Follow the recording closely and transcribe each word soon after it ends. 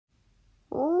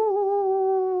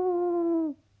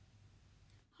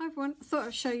I thought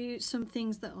I'd show you some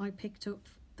things that I picked up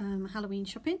Halloween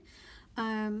shopping.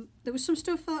 There was some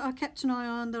stuff that I kept an eye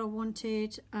on that I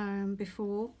wanted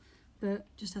before, but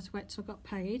just had to wait till I got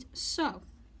paid. So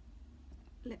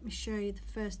let me show you the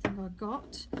first thing I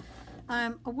got.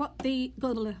 I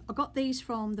got these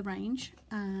from the range,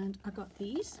 and I got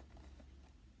these.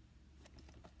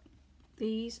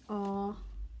 These are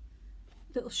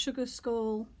little sugar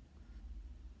skull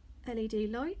LED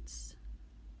lights,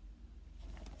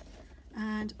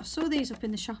 and I saw these up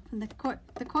in the shop, and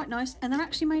they're quite nice, and they're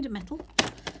actually made of metal,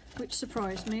 which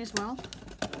surprised me as well.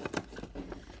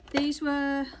 These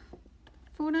were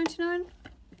 $4.99.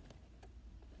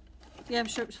 Yeah, I'm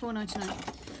sure it was $4.99,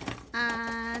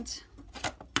 and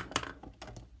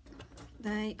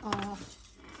they are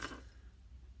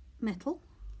metal,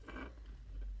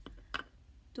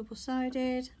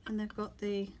 double-sided, and they've got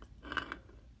the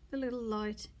little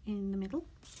light in the middle.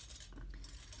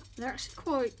 They're actually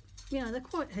quite, you know, they're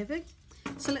quite heavy.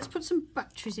 So let's put some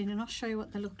batteries in and I'll show you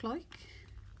what they look like.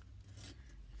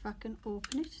 If I can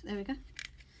open it, there we go.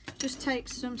 Just take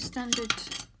some standard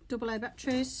AA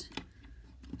batteries.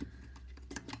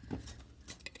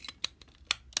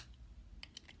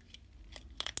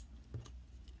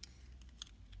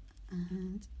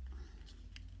 And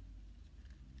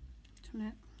turn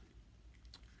it.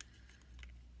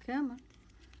 Come on.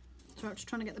 So I'm just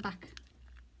trying to get the back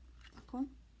on.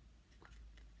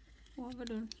 What have I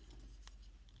done?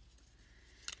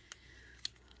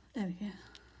 There we go.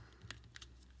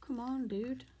 Come on,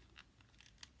 dude.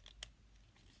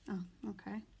 Oh,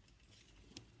 okay.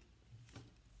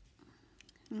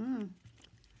 The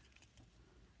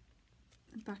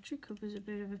battery cover's a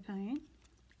bit of a pain.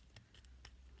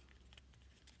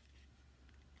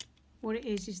 What it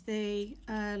is the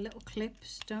little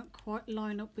clips don't quite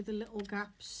line up with the little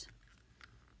gaps.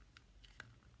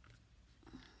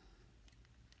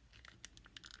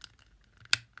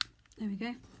 There we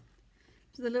go.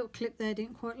 So the little clip there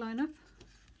didn't quite line up.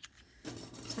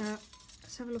 So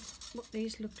let's have a look what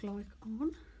these look like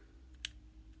on.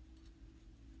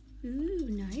 Ooh,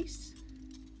 nice.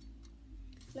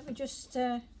 Let me just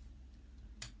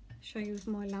show you with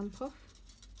my lamp off.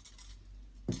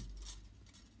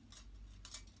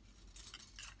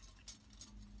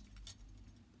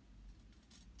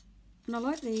 And I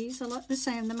like these. I like the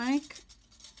sound they make.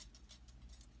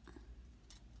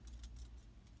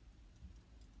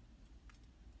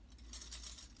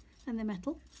 And they're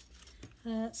metal.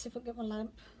 Let's see if I can get my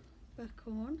lamp back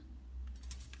on.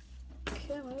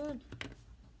 Come on.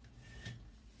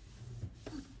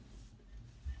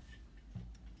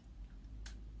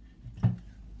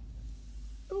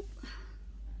 Oop.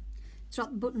 It's right,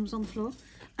 the button was on the floor.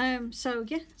 So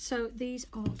yeah, so these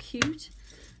are cute.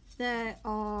 There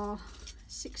are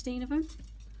 16 of them,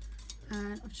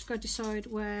 and I've just got to decide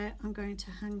where I'm going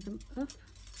to hang them up.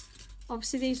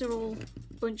 Obviously these are all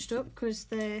bunched up because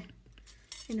they're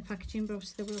in the packaging, but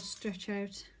obviously they will stretch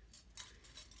out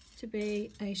to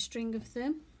be a string of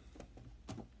them.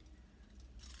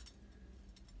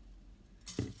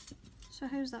 So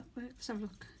how's that work? Let's have a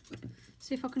look.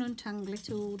 See if I can untangle it.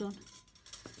 Hold on.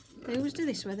 They always do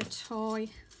this where they tie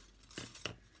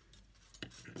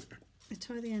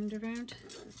the end around.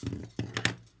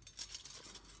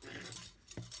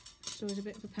 It's always a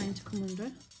bit of a pain to come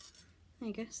under. There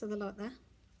you go, so they're like that.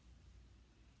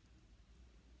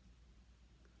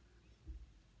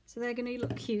 So they're going to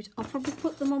look cute. I'll probably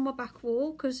put them on my back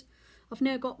wall because I've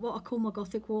now got what I call my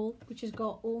gothic wall, which has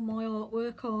got all my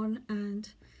artwork on and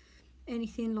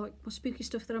anything like my spooky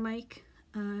stuff that I make,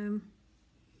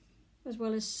 as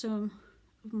well as some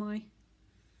of my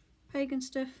pagan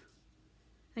stuff.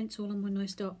 And it's all on my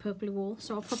nice dark purpley wall,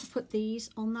 so I'll probably put these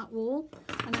on that wall.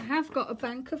 And I have got a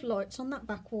bank of lights on that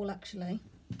back wall actually.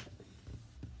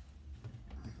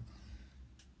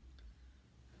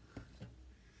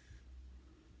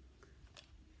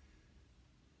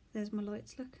 There's my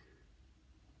lights, look.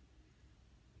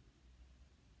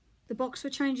 The box for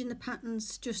changing the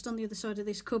patterns just on the other side of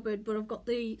this cupboard, but I've got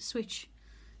the switch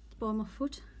by my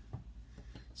foot.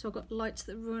 So I've got lights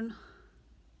that run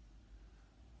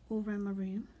all around my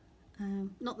room.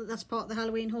 Not that that's part of the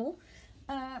Halloween haul,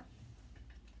 but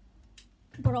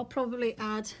I'll probably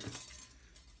add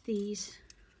these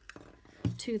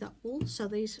to that wall. So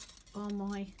these are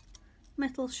my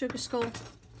metal sugar skull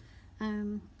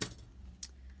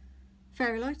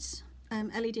fairy lights,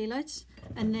 LED lights,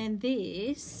 and then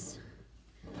this,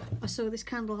 I saw this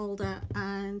candle holder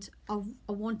and I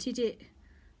wanted it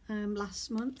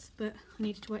last month, but I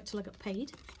needed to wait till I got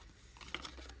paid.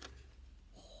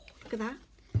 Look at that.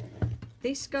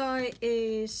 This guy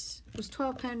was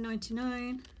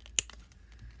 £12.99.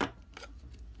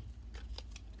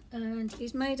 and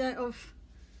is made out of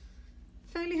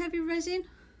fairly heavy resin.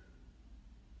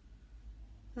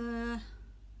 Oh,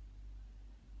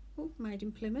 made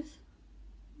in Plymouth.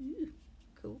 Ooh,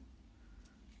 cool.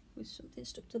 With something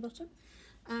stuck to the bottom.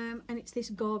 And it's this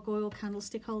gargoyle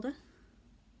candlestick holder.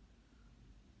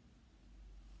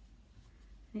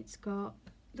 And it's got,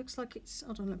 looks like it's,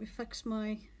 hold on, let me fix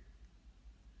my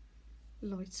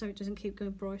light so it doesn't keep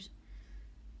going bright.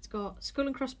 It's got skull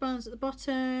and crossbones at the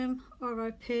bottom,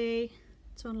 RIP,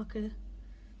 it's on like a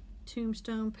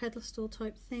tombstone pedestal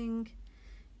type thing.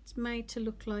 It's made to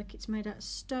look like it's made out of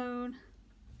stone.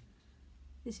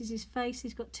 This is his face,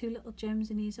 he's got 2 little gems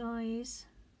in his eyes.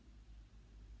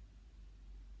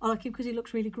 I like him because he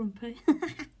looks really grumpy.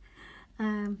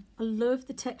 I love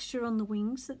the texture on the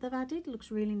wings that they've added, it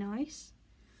looks really nice.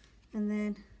 And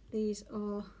then these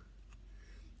are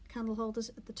candle holders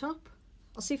at the top.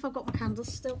 I'll see if I've got my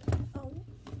candles still. Oh,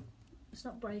 let's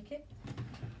not break it.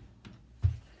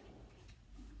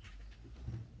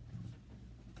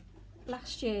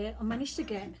 Last year I managed to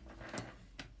get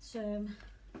some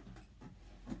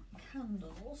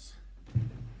candles.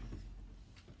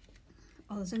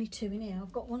 Oh, there's only 2 in here.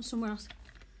 I've got one somewhere else.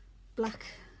 Black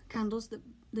candles that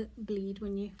bleed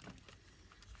when you,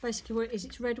 basically what it is,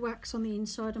 it's red wax on the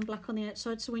inside and black on the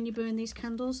outside, so when you burn these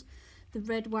candles the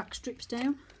red wax drips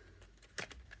down,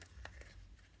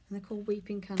 and they're called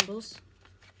weeping candles.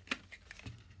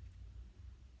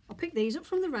 I picked these up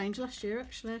from the range last year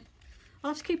actually.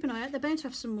 I'll have to keep an eye out, they're bound to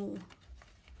have some more.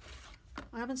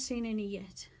 I haven't seen any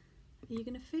yet. Are you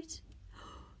going to fit?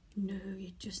 No,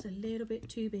 you're just a little bit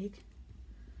too big.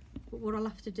 But what I'll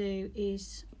have to do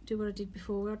is do what I did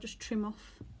before, where I'll just trim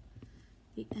off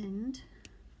the end.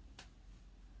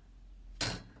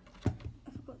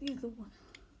 I've got the other one.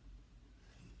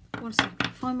 One sec,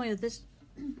 find my others.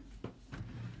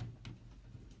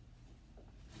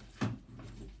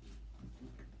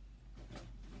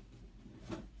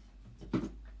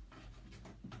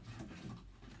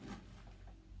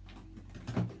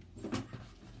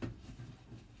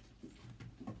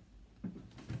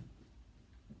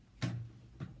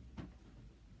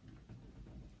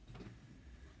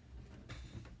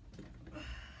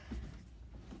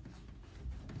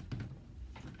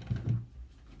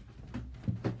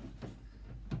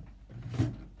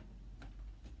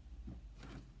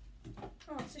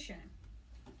 Oh, it's a shame.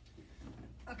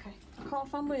 Okay, I can't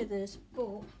find where there's,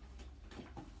 but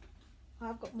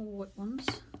I've got more white ones,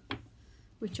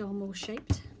 which are more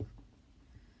shaped,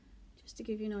 just to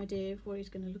give you an idea of what it's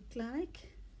going to look like.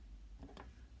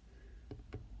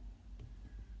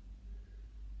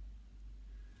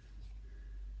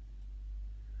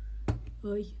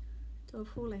 Oi, don't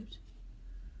fall out.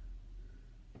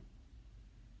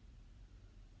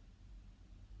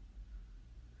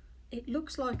 It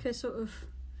looks like a sort of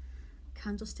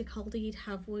candlestick holder you'd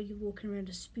have while you're walking around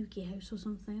a spooky house or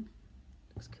something.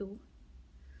 Looks cool.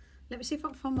 Let me see if I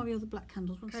can find my other black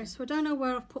candles. Okay, so I don't know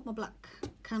where I've put my black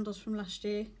candles from last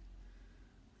year.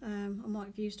 I might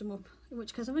have used them up, in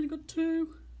which case I've only got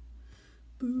 2.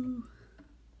 Boo.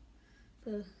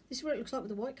 But this is what it looks like with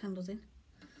the white candles in.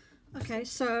 Okay,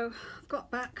 so I've got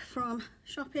back from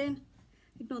shopping.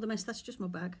 Ignore the mess, that's just my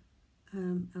bag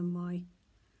and my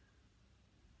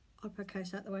iPad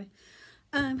case out the way.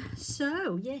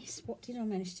 So yes, what did I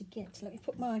manage to get? Let me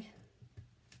put my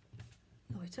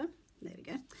light on. There we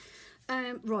go.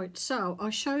 Right, so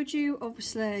I showed you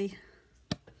obviously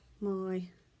my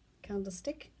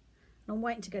candlestick, and I'm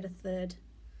waiting to get a 3rd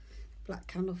black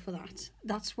candle for that.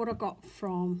 That's what I got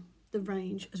from the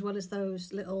range, as well as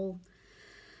those little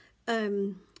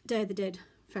Day of the Dead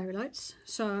fairy lights.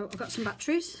 So I've got some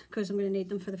batteries because I'm going to need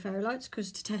them for the fairy lights,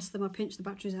 because to test them I pinched the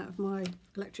batteries out of my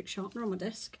electric sharpener on my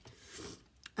desk.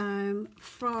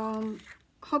 From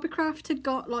Hobbycraft had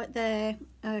got like their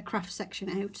craft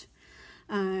section out.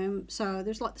 So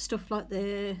there's like the stuff like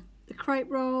the crepe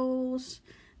rolls.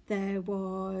 There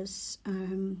was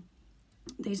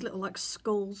these little like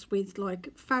skulls with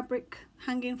like fabric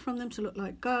hanging from them to look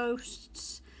like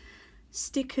ghosts,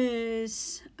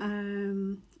 stickers,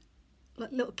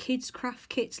 like little kids craft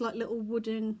kits, like little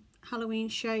wooden Halloween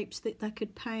shapes that they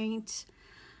could paint.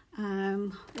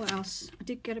 What else? I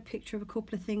did get a picture of a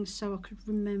couple of things so I could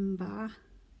remember.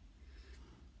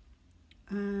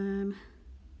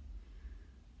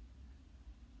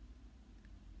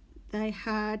 They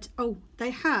had,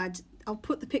 I'll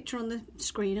put the picture on the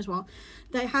screen as well.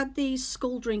 They had these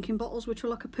skull drinking bottles, which were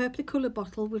like a purpley coloured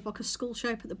bottle with like a skull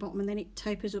shape at the bottom, and then it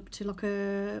tapers up to like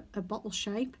a bottle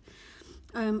shape.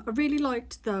 I really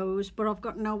liked those, but I've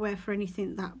got nowhere for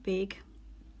anything that big.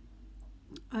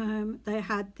 They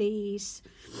had these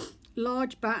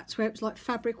large bats where it was like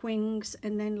fabric wings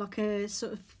and then like a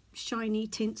sort of shiny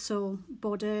tinsel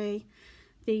body.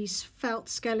 These felt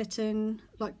skeleton,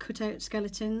 like cut out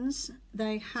skeletons.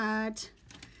 They had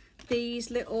these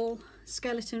little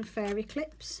skeleton fairy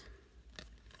clips.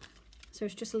 So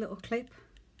it's just a little clip.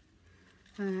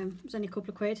 It was only a couple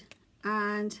of quid.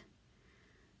 And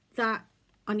that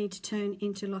I need to turn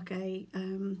into like a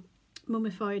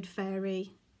mummified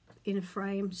fairy in a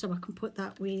frame, so I can put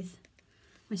that with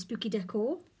my spooky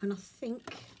decor, and I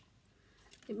think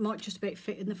it might just about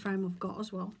fit in the frame I've got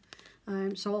as well.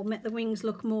 So I'll make the wings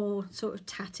look more sort of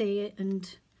tatty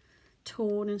and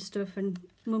torn and stuff, and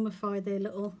mummify their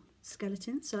little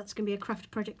skeletons. So that's going to be a craft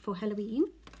project for Halloween.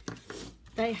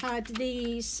 They had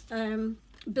these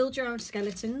build your own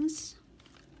skeletons.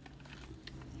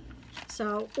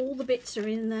 So all the bits are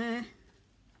in there,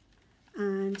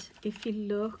 and if you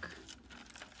look,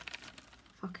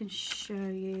 if I can show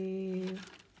you,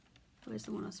 where's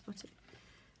the one I spotted?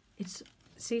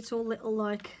 See, it's all little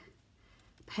like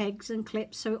pegs and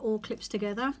clips, so it all clips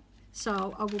together.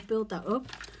 So I will build that up.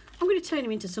 I'm going to turn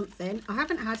him into something. I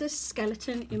haven't had a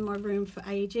skeleton in my room for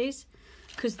ages,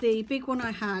 because the big one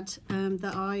I had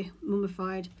that I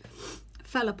mummified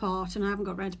fell apart, and I haven't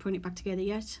got around to putting it back together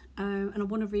yet. And I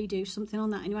want to redo something on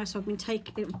that anyway. So I've been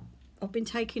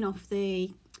taking off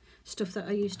the stuff that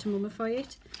I used to mummify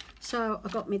it. So I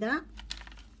got me that.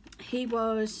 He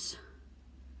was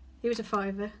a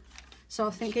 £5. So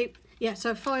I think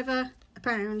so £5 a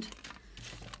pound.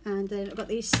 And then I've got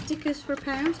these stickers for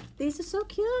 £1. These are so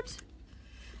cute.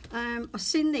 I've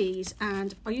seen these,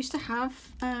 and I used to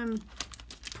have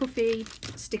puffy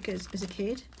stickers as a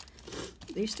kid.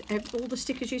 All the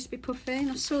stickers used to be puffy,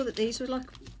 and I saw that these were like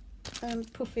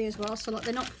puffy as well. So like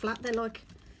they're not flat, they've got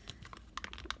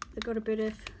a bit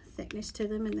of thickness to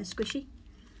them, and they're squishy.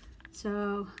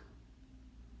 So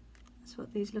that's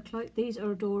what these look like. These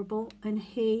are adorable, and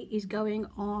he is going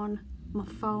on my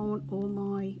phone or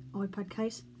my iPad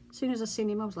case. As soon as I seen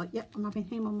him, I was like, yep, I'm having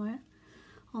him on there.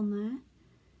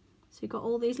 So you've got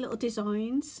all these little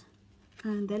designs,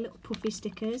 and they're little puffy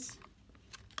stickers,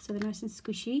 so they're nice and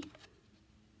squishy.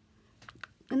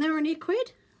 And they were only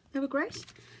 £1. They were great.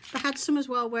 I had some as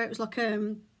well where it was like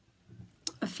a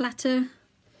flatter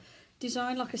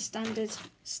design, like a standard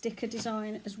sticker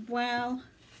design as well.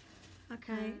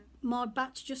 Okay, my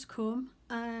bat's just come.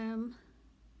 I'm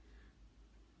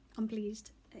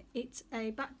pleased. It's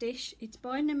a bat dish. It's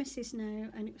by Nemesis now,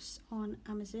 and it was on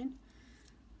Amazon.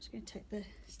 I'm just going to take the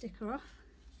sticker off,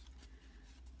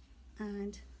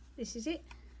 and this is it.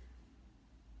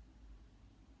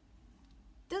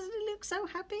 Doesn't it look so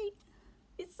happy?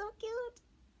 It's so cute.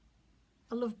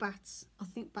 I love bats. I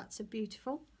think bats are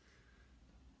beautiful.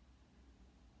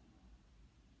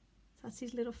 That's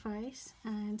his little face,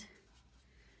 and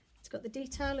it's got the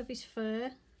detail of his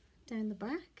fur down the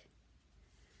back,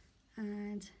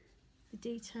 and the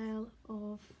detail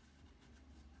of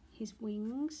his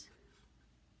wings,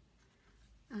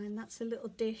 and that's a little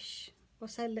dish. Well,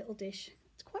 I say little dish,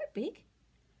 it's quite big.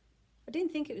 I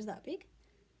didn't think it was that big.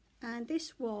 And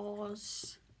this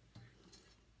was,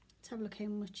 let's have a look how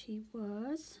much he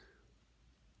was.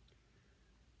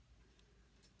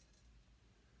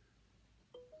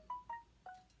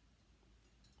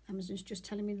 Amazon's just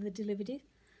telling me they delivered it.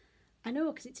 I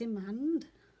know, because it's in my hand.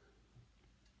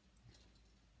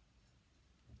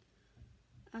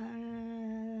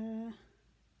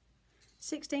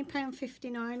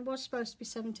 £16.59, was supposed to be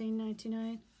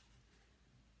 £17.99.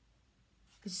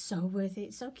 It's so worth it,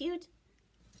 it's so cute.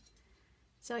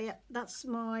 So yeah, that's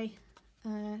my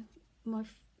my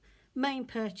main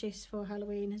purchase for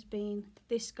Halloween has been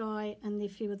this guy and the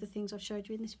few other things I've showed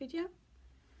you in this video.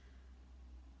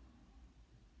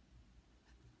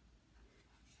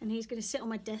 And he's going to sit on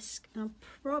my desk, and I'm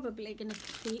probably going to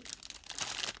keep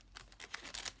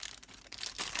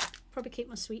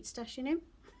my sweet stash in him.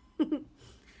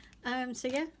 So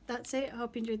yeah, that's it. I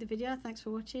hope you enjoyed the video. Thanks for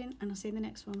watching, and I'll see you in the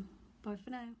next one. Bye for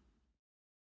now.